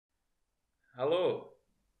Hello,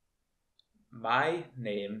 my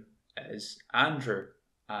name is Andrew,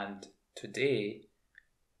 and today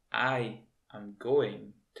I am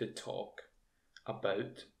going to talk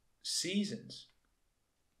about seasons.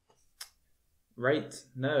 Right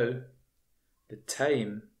now, the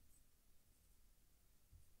time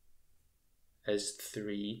is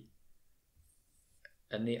 3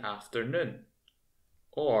 in the afternoon,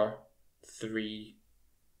 or 3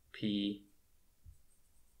 p.m.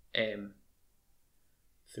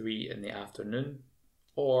 3 in the afternoon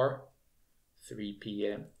or 3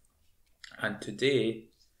 p.m. And today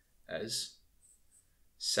is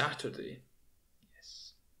Saturday.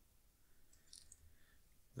 Yes.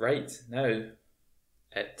 Right now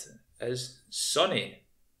it is sunny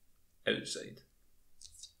outside.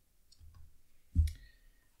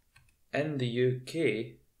 In the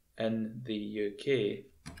UK,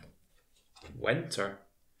 winter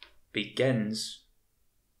begins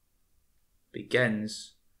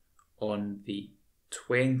on the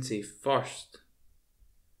 21st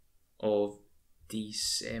of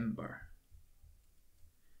December.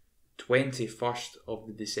 21st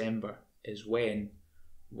of December is when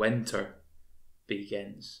winter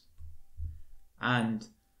begins. And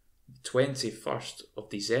the 21st of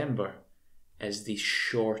December is the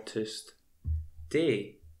shortest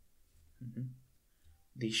day.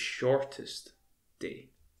 The shortest day.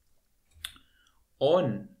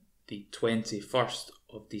 On the 21st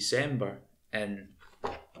of December in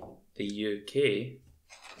the UK,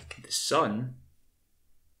 the sun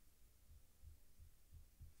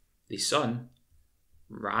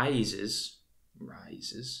rises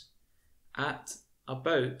at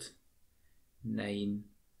about 9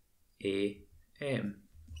 a.m.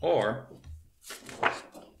 or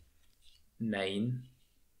 9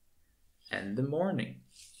 in the morning.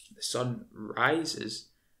 The sun rises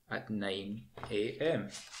at 9 a.m.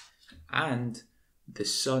 and the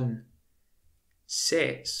sun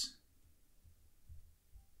sets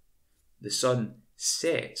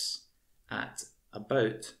at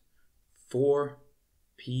about 4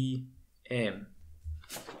 p.m.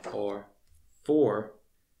 or 4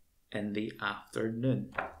 in the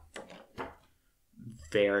afternoon.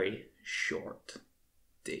 Very short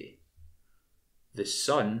day. The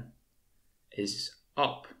sun is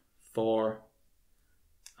up for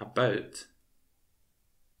about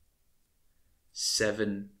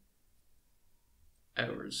 7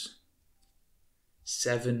 hours.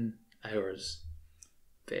 7 hours.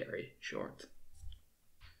 Very short.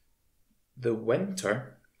 The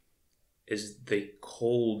winter is the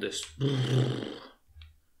coldest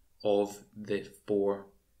of the 4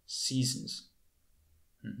 seasons.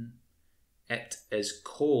 It is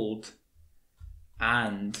cold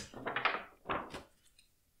and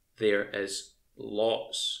there is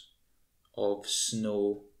lots of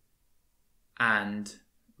snow and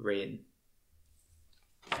rain.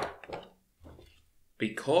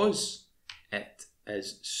 Because it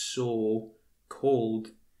is so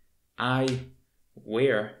cold, I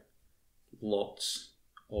wear lots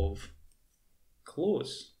of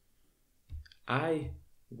clothes. I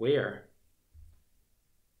wear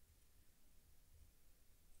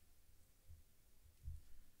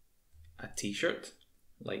a t-shirt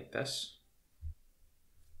like this,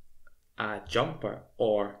 a jumper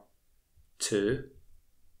or 2,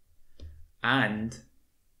 and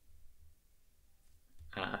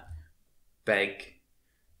a big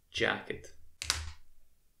jacket.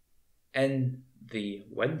 In the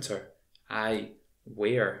winter, I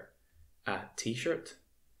wear a t-shirt,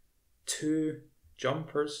 2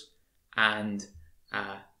 jumpers, and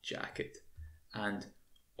a jacket. And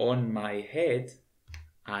on my head,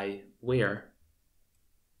 I wear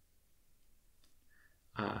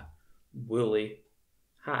a woolly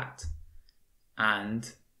hat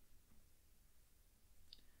and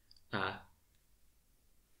a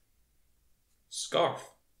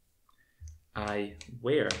scarf. I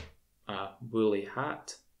wear a woolly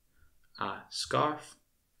hat, a scarf,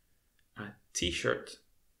 a t-shirt,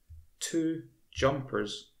 2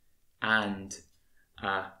 jumpers, and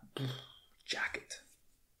a jacket.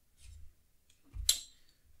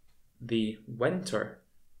 The winter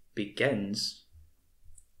begins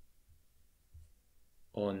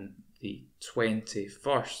on the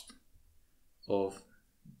 21st of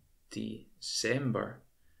December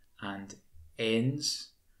and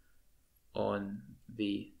ends on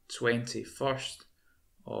the 21st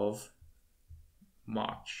of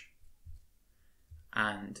March.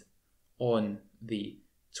 And on the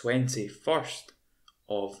 21st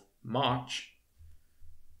of March,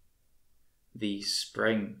 the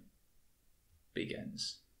spring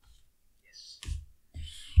begins. Yes.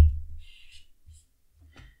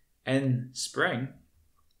 In spring,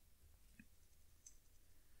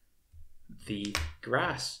 the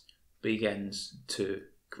grass begins to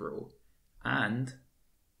grow, and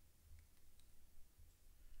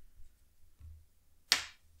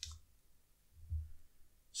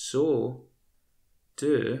so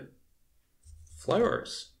do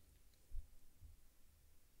flowers.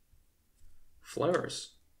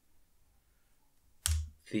 Flowers.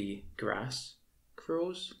 The grass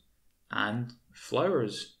grows and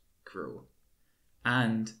flowers grow,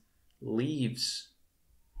 and leaves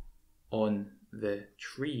on the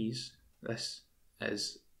trees. This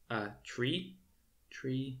is a tree,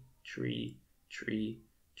 tree, tree, tree,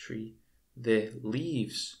 tree. The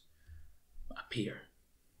leaves appear.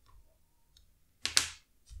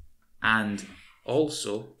 And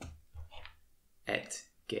also, it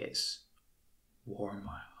gets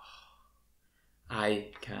warmer.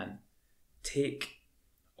 I can take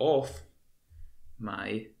off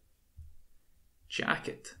my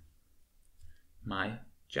jacket. My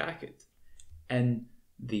jacket. In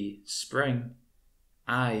the spring,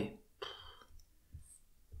 I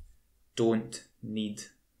don't need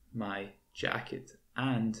my jacket,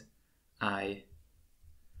 and I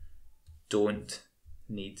don't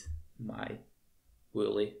need my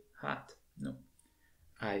woolly hat. No,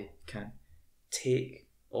 I can take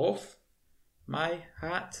off my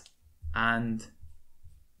hat and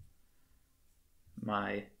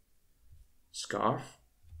my scarf.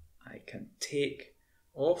 I can take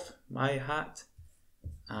off my hat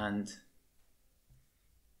and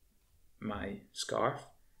my scarf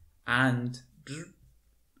and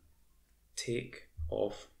take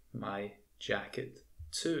off my jacket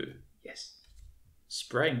too. Yes.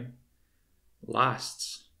 Spring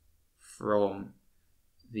lasts from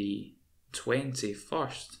the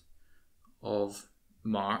 21st of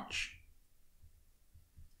March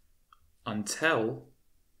until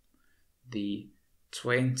the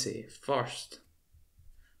 21st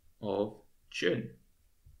of June.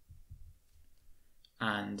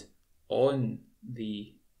 And on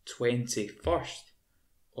the 21st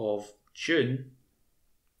of June,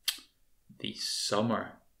 the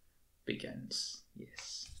summer begins.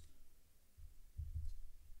 Yes.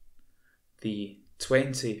 The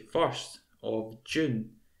 21st of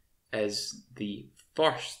June is the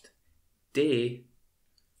first day.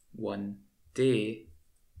 1 day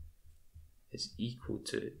is equal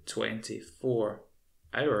to 24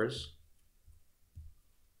 hours.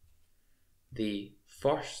 The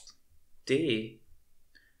first day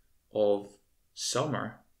of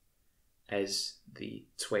summer is the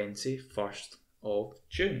 21st of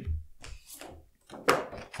June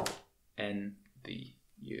in the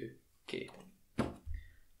UK.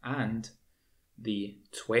 And the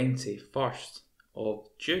 21st of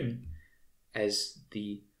June is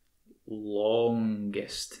the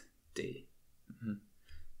longest day.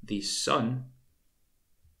 The sun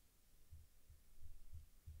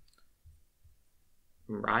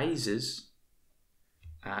rises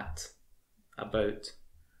at about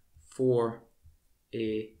 4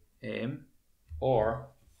 a.m. or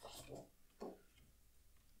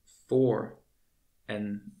 4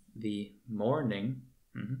 in the morning,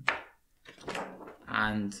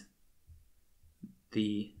 and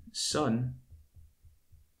the sun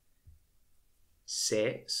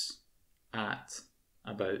sets at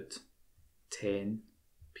about 10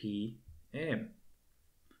 p.m.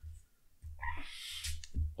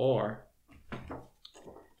 or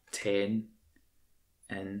 10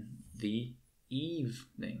 in the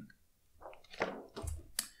evening.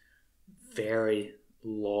 Very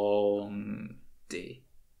long day.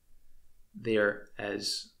 There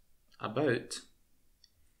is about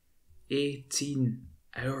 18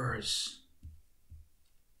 hours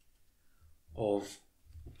of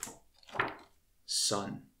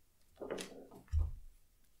sun.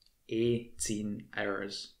 18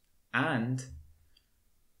 hours. And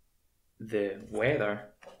the weather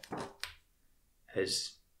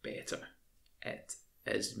is better. It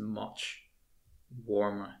is much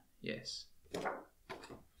warmer, yes.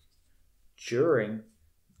 During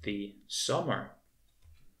the summer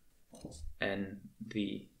in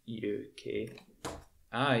the UK,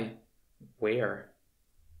 I wear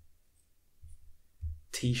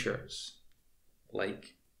t-shirts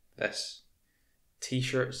like this.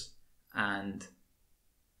 T-shirts and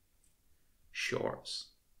shorts.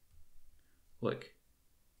 Look,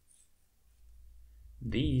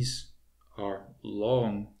 these are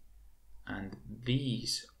long and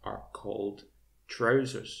these are called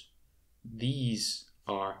trousers. These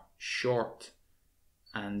are short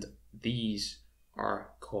and these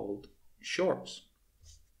are called shorts.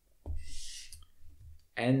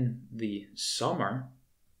 In the summer,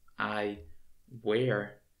 I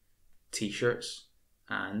wear t-shirts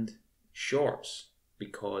and shorts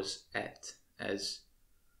because it is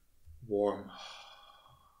warm.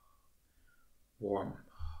 Warm.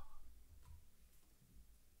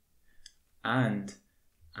 And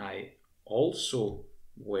I also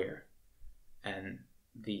wear in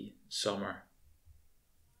the summer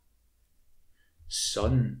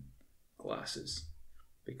sunglasses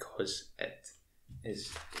because it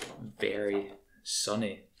is very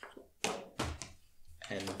sunny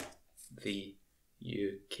in the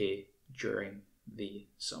UK during the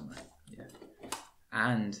summer. Yeah.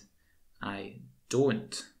 And I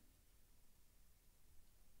don't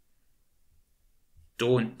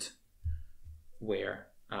wear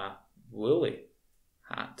a woolly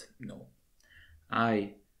hat. No.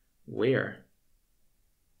 I wear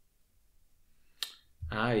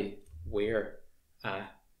a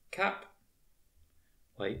cap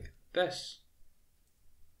like this.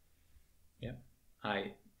 Yeah.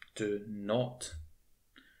 I do not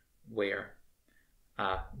wear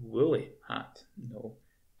a woolly hat. No.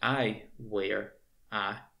 I wear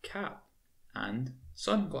a cap and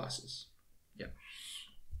sunglasses. Yeah.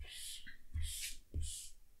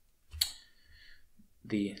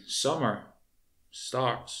 The summer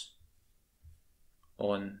starts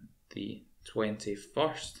on the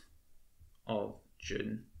 21st of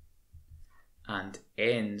June and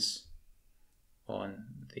ends on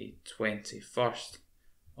the 21st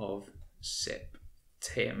of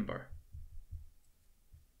September.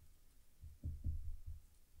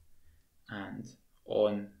 And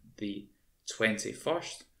on the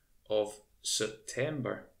 21st of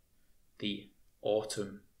September, the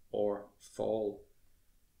autumn or fall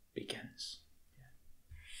begins.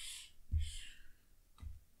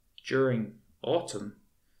 During autumn,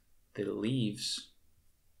 the leaves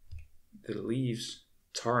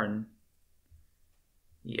turn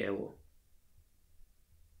yellow.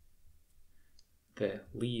 The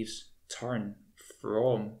leaves turn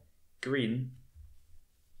from green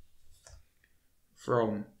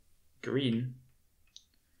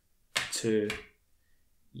to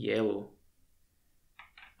yellow,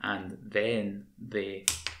 and then they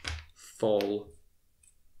fall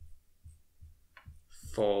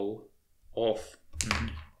off.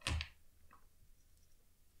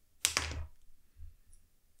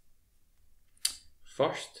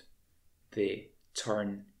 First, they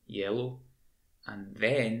turn yellow, and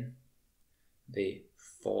then they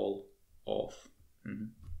fall off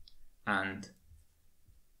and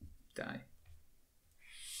die.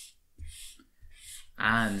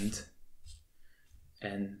 And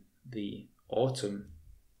in the autumn,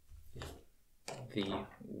 the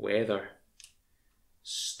weather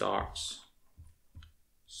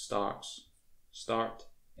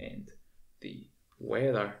and the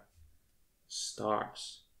weather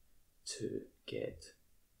starts to get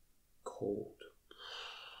cold.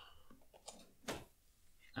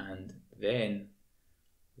 And then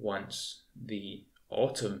once the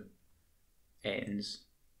autumn ends,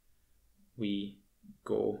 we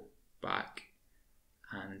go back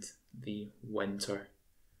and the winter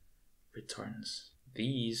returns.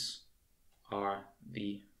 These are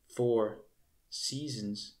the 4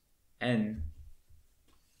 seasons in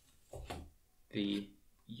the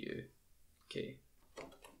UK.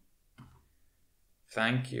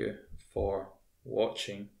 Thank you for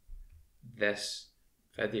watching this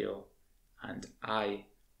video, and I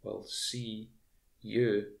will see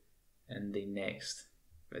you in the next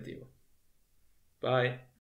video. Bye.